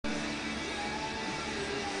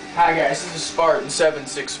Hi guys, this is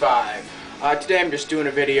Spartan765. Today I'm just doing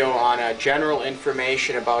a video on general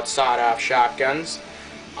information about sawed-off shotguns,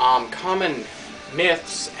 common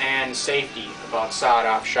myths and safety about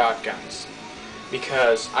sawed-off shotguns.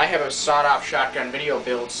 Because I have a sawed-off shotgun video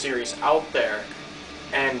build series out there,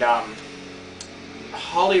 and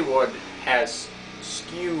Hollywood has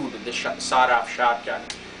skewed the sawed-off shotgun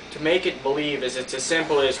to make it believe it's as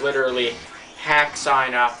simple as literally hack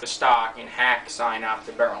sign off the stock and hack sign off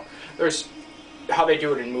the barrel. There's how they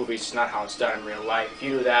do it in movies, it's not how it's done in real life. If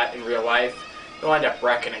you do that in real life, you'll end up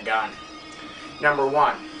wrecking a gun. Number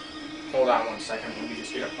one, hold on one second, let me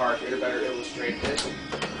just get a part here to better illustrate this.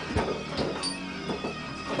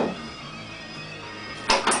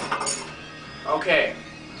 Okay,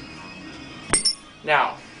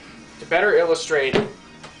 now to better illustrate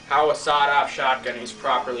how a sawed-off shotgun is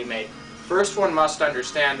properly made, first one must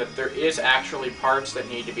understand that there is actually parts that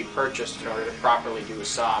need to be purchased in order to properly do a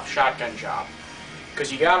sawed-off shotgun job.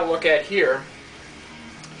 Because you got to look at here,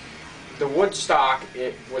 the wood stock,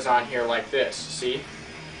 it was on here like this, see?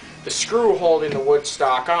 The screw holding the wood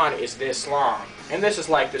stock on is this long. And this is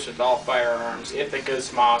like this with all firearms,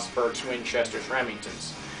 Ithacas, Mossbergs, Winchesters,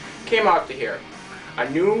 Remingtons. Came out to here. A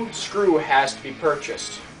new screw has to be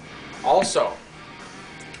purchased. Also,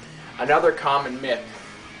 another common myth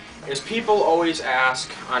is people always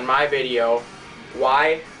ask on my video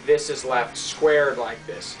why this is left squared like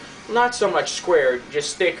this. Not so much squared,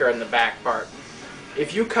 just thicker in the back part.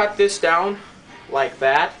 If you cut this down like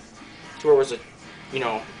that to where it was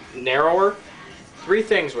narrower, three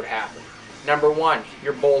things would happen. Number one,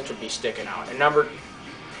 your bolt would be sticking out. And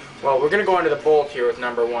well, we're going to go into the bolt here with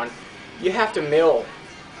number one. You have to mill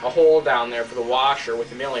a hole down there for the washer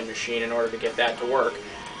with the milling machine in order to get that to work.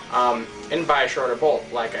 And buy a shorter bolt,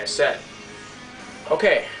 like I said.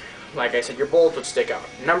 Okay, like I said, your bolt would stick out.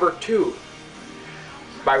 Number two,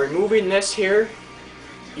 by removing this here,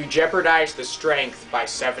 you jeopardize the strength by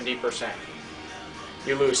 70%.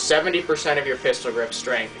 You lose 70% of your pistol grip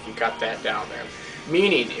strength if you cut that down there.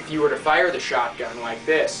 Meaning, if you were to fire the shotgun like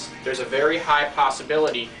this, there's a very high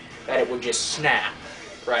possibility that it would just snap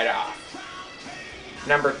right off.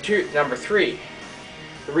 Number three,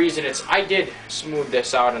 the reason I did smooth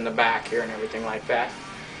this out in the back here and everything like that.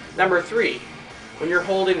 Number three, when you're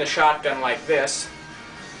holding the shotgun like this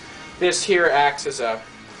here acts as a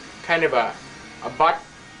kind of a butt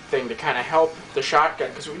thing to kind of help the shotgun,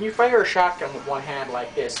 because when you fire a shotgun with one hand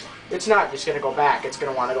like this, it's not just going to go back, it's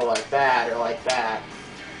going to want to go like that or like that,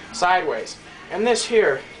 sideways. And this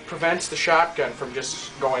here prevents the shotgun from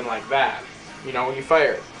just going like that, when you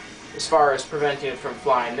fire it. As far as preventing it from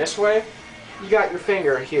flying this way, you got your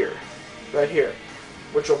finger here, right here,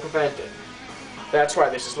 which will prevent it. That's why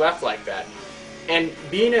this is left like that. And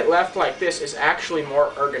being it left like this is actually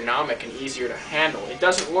more ergonomic and easier to handle. It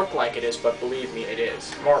doesn't look like it is, but believe me, it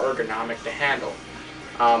is. More ergonomic to handle.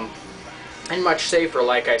 And much safer,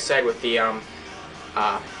 like I said, with the,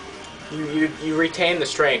 you retain the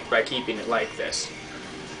strength by keeping it like this.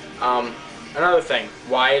 Another thing,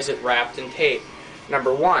 why is it wrapped in tape?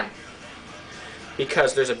 Number one,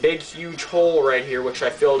 because there's a big huge hole right here which I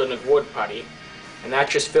filled in with wood putty, and that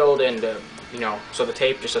just filled into, so the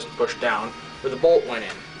tape just doesn't push down, where the bolt went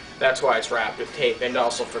in. That's why it's wrapped with tape, and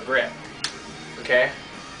also for grip. Okay?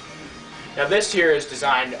 Now this here is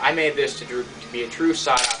designed, I made this to be a true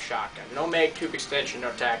sawed-off shotgun. No mag tube extension,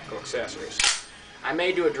 no tactical accessories. I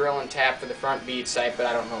may do a drill and tap for the front bead sight, but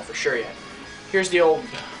I don't know for sure yet. Here's the old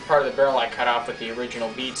part of the barrel I cut off with the original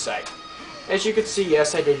bead sight. As you can see,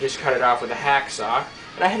 yes, I did just cut it off with a hacksaw,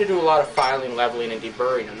 and I had to do a lot of filing, leveling, and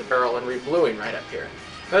deburring on the barrel and rebluing right up here.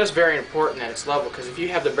 That is very important that it's level, because if you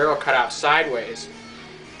have the barrel cut off sideways,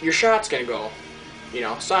 your shot's going to go,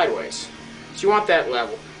 sideways. So you want that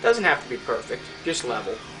level. It doesn't have to be perfect, just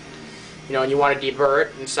level. And you want to deburr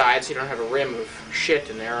it inside so you don't have a rim of shit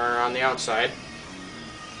in there or on the outside.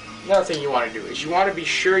 Another thing you want to do is you want to be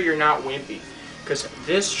sure you're not wimpy. Because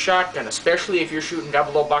this shotgun, especially if you're shooting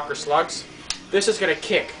 00 Bucker slugs, this is going to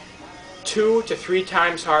kick 2 to 3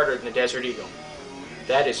 times harder than the Desert Eagle.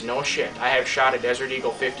 That is no shit. I have shot a Desert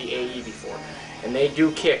Eagle 50 AE before, and they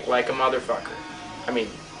do kick like a motherfucker. I mean,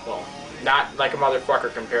 well, not like a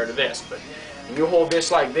motherfucker compared to this, but when you hold this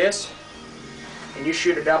like this, and you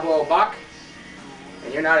shoot a 00 Buck,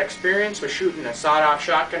 and you're not experienced with shooting a sawed-off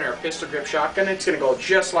shotgun or a pistol grip shotgun, it's going to go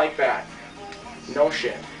just like that. No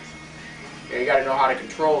shit. You got to know how to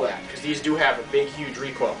control that, because these do have a big, huge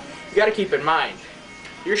recoil. You got to keep in mind,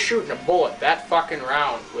 you're shooting a bullet that fucking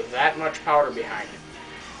round with that much powder behind it.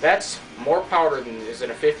 That's more powder than is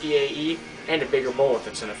in a 50 AE, and a bigger bullet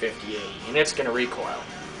that's in a 50 AE, and it's going to recoil.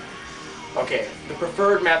 Okay, the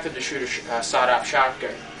preferred method to shoot a sawed-off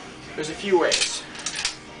shotgun There's a few ways.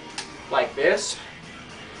 Like this,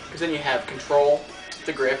 because then you have control of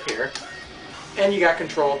the grip here, and you got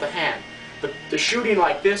control of the hand. The shooting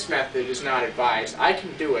like this method is not advised. I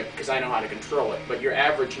can do it because I know how to control it, but your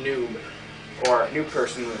average noob or new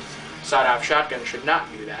person with sawed-off shotgun should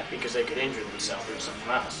not do that because they could injure themselves or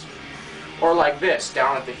something else. Or like this,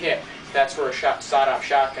 down at the hip. That's where a sawed-off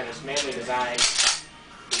shotgun is mainly designed to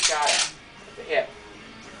be shot at the hip.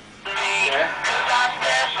 Okay?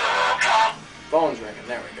 Phone's ringing.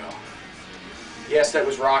 There we go. Yes, that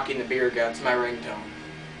was Rocking the Beer Gut's my ringtone.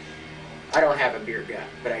 I don't have a beer gut,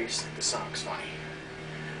 but I used to think the song's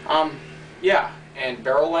funny. Yeah, and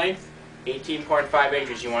barrel length, 18.5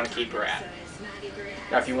 inches you want to keep her at.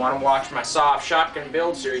 Now if you want to watch my sawed-off shotgun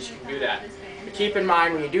build series, you can do that. But keep in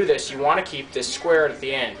mind when you do this, you want to keep this squared at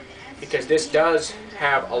the end, because this does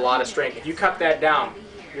have a lot of strength. If you cut that down,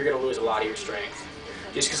 you're going to lose a lot of your strength,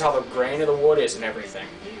 just because how the grain of the wood is and everything.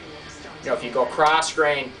 You know, if you go cross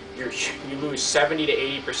grain, you lose 70 to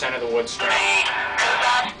 80% of the wood strength.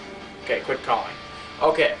 Okay, quit calling.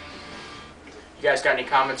 Okay. You guys got any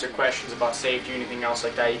comments or questions about safety or anything else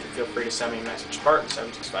like that, you can feel free to send me a message.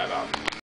 Spartan765 out.